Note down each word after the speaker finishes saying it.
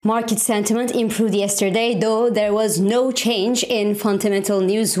Market sentiment improved yesterday, though there was no change in fundamental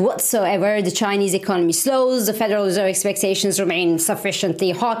news whatsoever. The Chinese economy slows, the Federal Reserve expectations remain sufficiently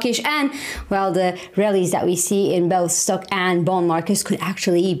hawkish, and, well, the rallies that we see in both stock and bond markets could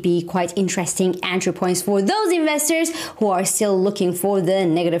actually be quite interesting entry points for those investors who are still looking for the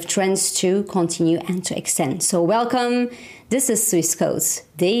negative trends to continue and to extend. So welcome, this is Swissquote's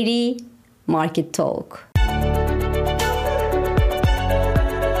Daily Market Talk.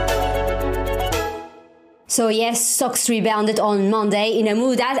 So yes, stocks rebounded on Monday in a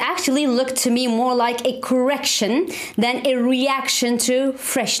mood that actually looked to me more like a correction than a reaction to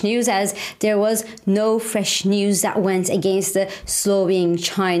fresh news, as there was no fresh news that went against the slowing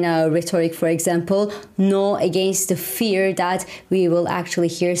China rhetoric, for example, nor against the fear that we will actually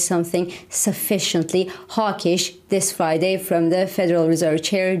hear something sufficiently hawkish this Friday from the Federal Reserve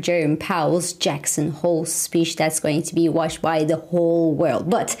Chair Jerome Powell's Jackson Hole speech that's going to be watched by the whole world.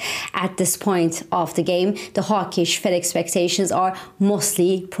 But at this point of the game, the hawkish Fed expectations are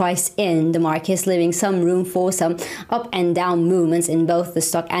mostly priced in the markets, leaving some room for some up and down movements in both the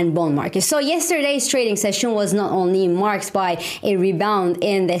stock and bond markets. So yesterday's trading session was not only marked by a rebound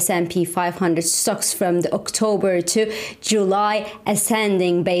in the S&P 500 stocks from the October to July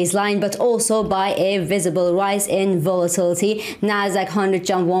ascending baseline, but also by a visible rise in volatility. Nasdaq 100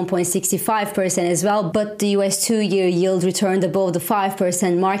 jumped 1.65% as well, but the US 2-year yield returned above the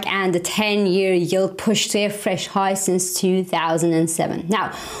 5% mark, and the 10-year yield pushed to a fresh high since 2007.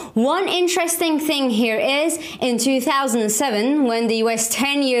 Now, one interesting thing here is in 2007, when the US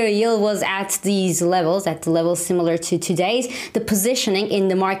 10-year yield was at these levels, at the levels similar to today's, the positioning in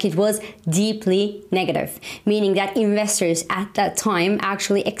the market was deeply negative, meaning that investors at that time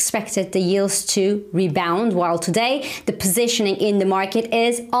actually expected the yields to rebound, while today the positioning in the market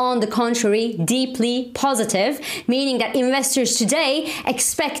is, on the contrary, deeply positive, meaning that investors today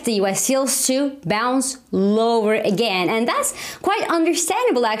expect the US yields to bounce lower again. And that's quite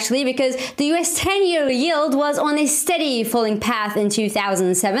understandable actually, because the US 10-year yield was on a steady falling path in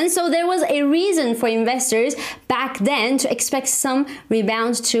 2007, so there was a reason for investors back then to expect some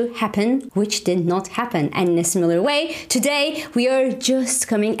rebound to happen, which did not happen. And in a similar way, today we are just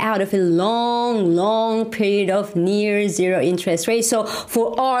coming out of a long period of near zero interest rates. So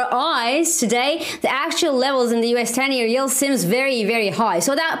for our eyes today, the actual levels in the US 10-year yield seems very high.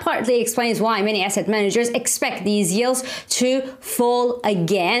 So that partly explains why many asset managers expect these yields to fall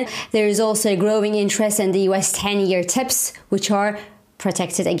again. There is also a growing interest in the US 10-year tips, which are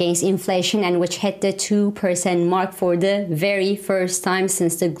protected against inflation and which hit the 2% mark for the very first time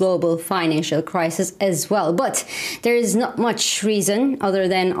since the global financial crisis as well. But there is not much reason other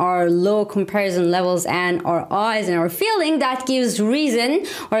than our low comparison levels and our eyes and our feeling that gives reason,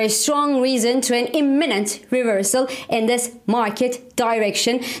 or a strong reason, to an imminent reversal in this market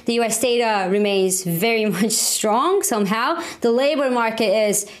direction. The US data remains very much strong somehow. The labor market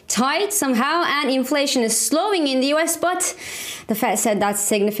is tight somehow, and inflation is slowing in the US, but the Fed said that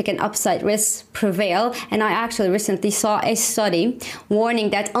significant upside risks prevail. And I actually recently saw a study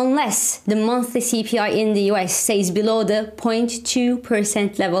warning that unless the monthly CPI in the US stays below the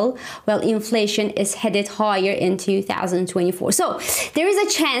 0.2% level, well, inflation is headed higher in 2024. So there is a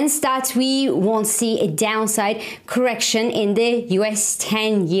chance that we won't see a downside correction in the US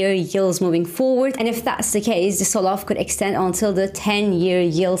 10-year yields moving forward. And if that's the case, the sell-off could extend until the 10-year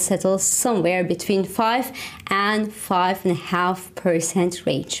yield settles somewhere between 5 and 5.5%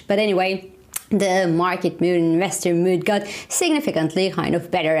 range. But anyway, the market mood and investor mood got significantly kind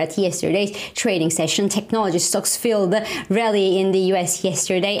of better at yesterday's trading session. Technology stocks fueled the rally in the US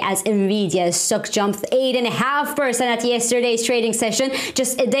yesterday, as Nvidia stock jumped 8.5% at yesterday's trading session,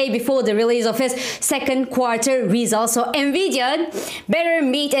 just a day before the release of its second quarter results. So Nvidia better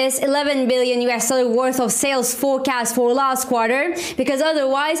meet its $11 billion worth of sales forecast for last quarter, because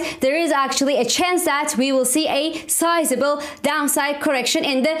otherwise there is actually a chance that we will see a sizable downside correction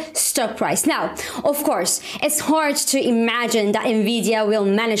in the stock price. Now, of course, it's hard to imagine that Nvidia will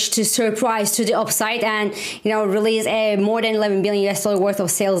manage to surprise to the upside and, release a more than $11 billion worth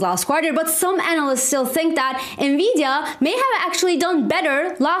of sales last quarter. But some analysts still think that Nvidia may have actually done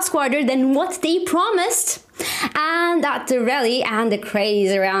better last quarter than what they promised, and that the rally and the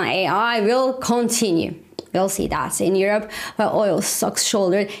craze around AI will continue. We'll see that in Europe, while oil stocks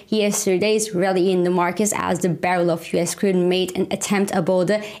shouldered yesterday's rally in the markets as the barrel of US crude made an attempt above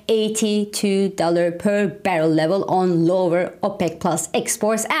the $82 per barrel level on lower OPEC plus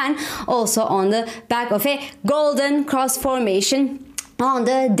exports, and also on the back of a golden cross formation on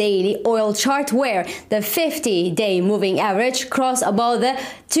the daily oil chart, where the 50-day moving average crossed above the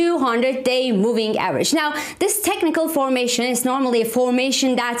 200-day moving average. Now, this technical formation is normally a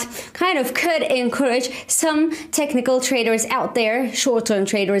formation that kind of could encourage some technical traders out there, short-term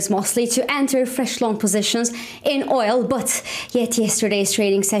traders mostly, to enter fresh long positions in oil. But yet yesterday's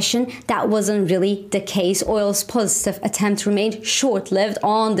trading session, that wasn't really the case. Oil's positive attempt remained short-lived.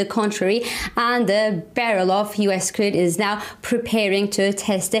 On the contrary, and the barrel of US crude is now preparing to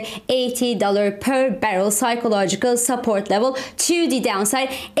test the $80 per barrel psychological support level to the downside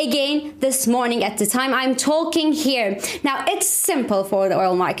again this morning at the time I'm talking here. Now, it's simple for the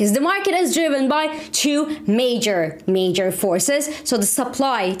oil markets. The market is driven by two major forces. So the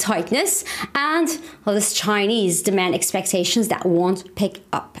supply tightness and this Chinese demand expectations that won't pick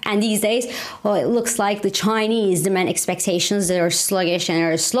up. And these days, well, it looks like the Chinese demand expectations that are sluggish and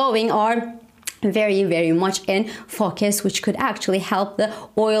are slowing are very much in focus, which could actually help the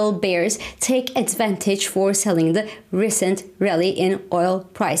oil bears take advantage for selling the recent rally in oil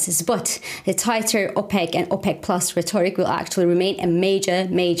prices. But the tighter OPEC and OPEC plus rhetoric will actually remain a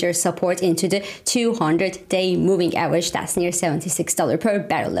major support into the 200-day moving average. That's near $76 per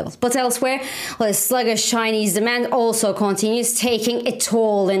barrel level. But elsewhere, well, the sluggish Chinese demand also continues taking a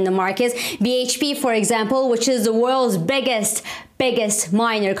toll in the markets. BHP, for example, which is the world's biggest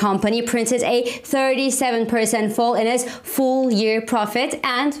miner company, printed a 37% fall in its full year profit,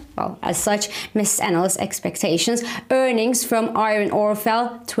 and, well, as such, missed analyst expectations. Earnings from iron ore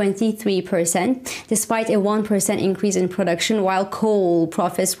fell 23%, despite a 1% increase in production, while coal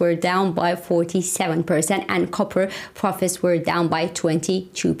profits were down by 47% and copper profits were down by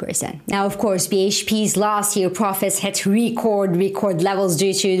 22%. Now, of course, BHP's last year profits hit record levels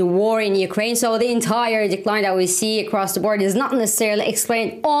due to the war in Ukraine, so the entire decline that we see across the board is not necessarily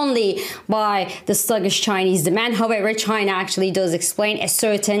explained only by the sluggish Chinese demand. However, China actually does explain a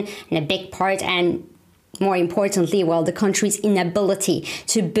certain and a big part, and more importantly, well, the country's inability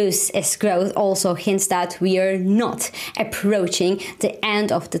to boost its growth also hints that we are not approaching the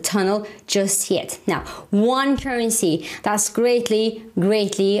end of the tunnel just yet. Now, one currency that's greatly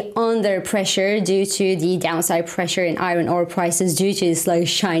under pressure due to the downside pressure in iron ore prices due to the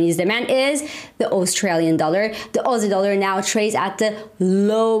sluggish Chinese demand is the Australian dollar. The Aussie dollar now trades at the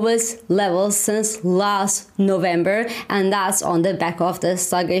lowest level since last November, and that's on the back of the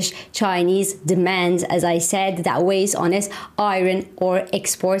sluggish Chinese demand, as I said, that weighs on its iron ore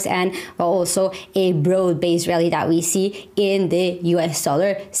exports, and also a broad-based rally that we see in the US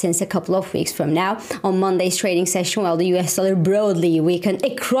dollar since a couple of weeks from now. On Monday's trading session, while the US dollar broadly weakened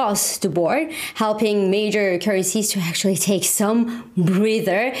across the board, helping major currencies to actually take some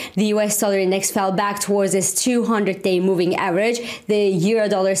breather. The US dollar index fell back towards its 200-day moving average. The euro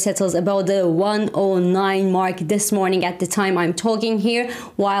dollar settles above the 109 mark this morning at the time I'm talking here,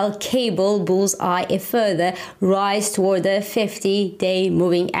 while cable bullseye a further rise toward the 50-day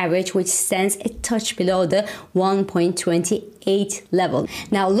moving average, which stands a touch below the 1.28 level.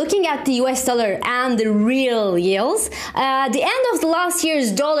 Now, looking at the US dollar and the real yields, the end of the last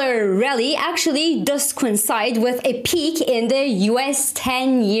year's dollar rally actually does coincide with a peak in the US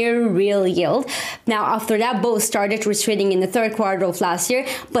 10-year real yield. Now, after that, both started retreating in the third quarter of last year,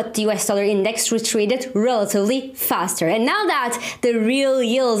 but the US dollar index retreated relatively faster. And now that the real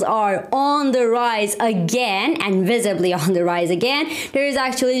yields are on the rise again, and visibly on the rise again, there is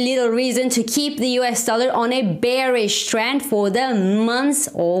actually little reason to keep the US dollar on a bearish trend for the months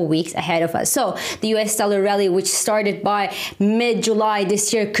or weeks ahead of us. So the US dollar rally, which started by mid-July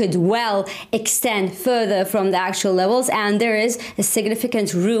this year, could well extend further from the actual levels, and there is a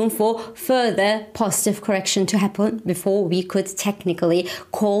significant room for further positive correction to happen before we could technically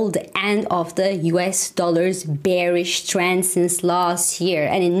call the end of the US dollar's bearish trend since last year.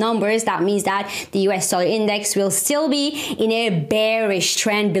 And in numbers, that means that the US dollar index will still be in a bearish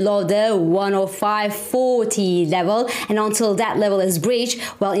trend below the 105.40 level, and until that level is breached,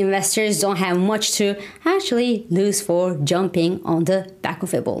 well, investors don't have much to actually lose for jumping on the back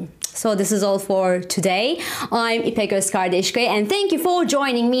of a bull. So this is all for today. I'm İpek Özkardeşkaya, and thank you for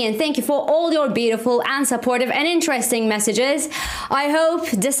joining me, and thank you for all your beautiful and supportive and interesting messages. I hope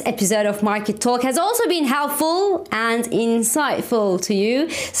this episode of Market Talk has also been helpful and insightful to you.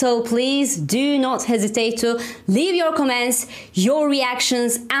 So please do not hesitate to leave your comments, your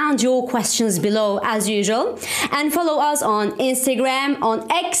reactions, and your questions below as usual. And follow us on Instagram, on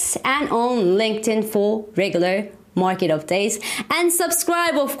X, and on LinkedIn for regular market updates, and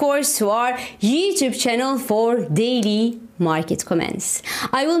subscribe, of course, to our YouTube channel for daily market comments.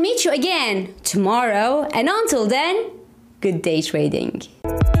 I will meet you again tomorrow, and until then, good day trading.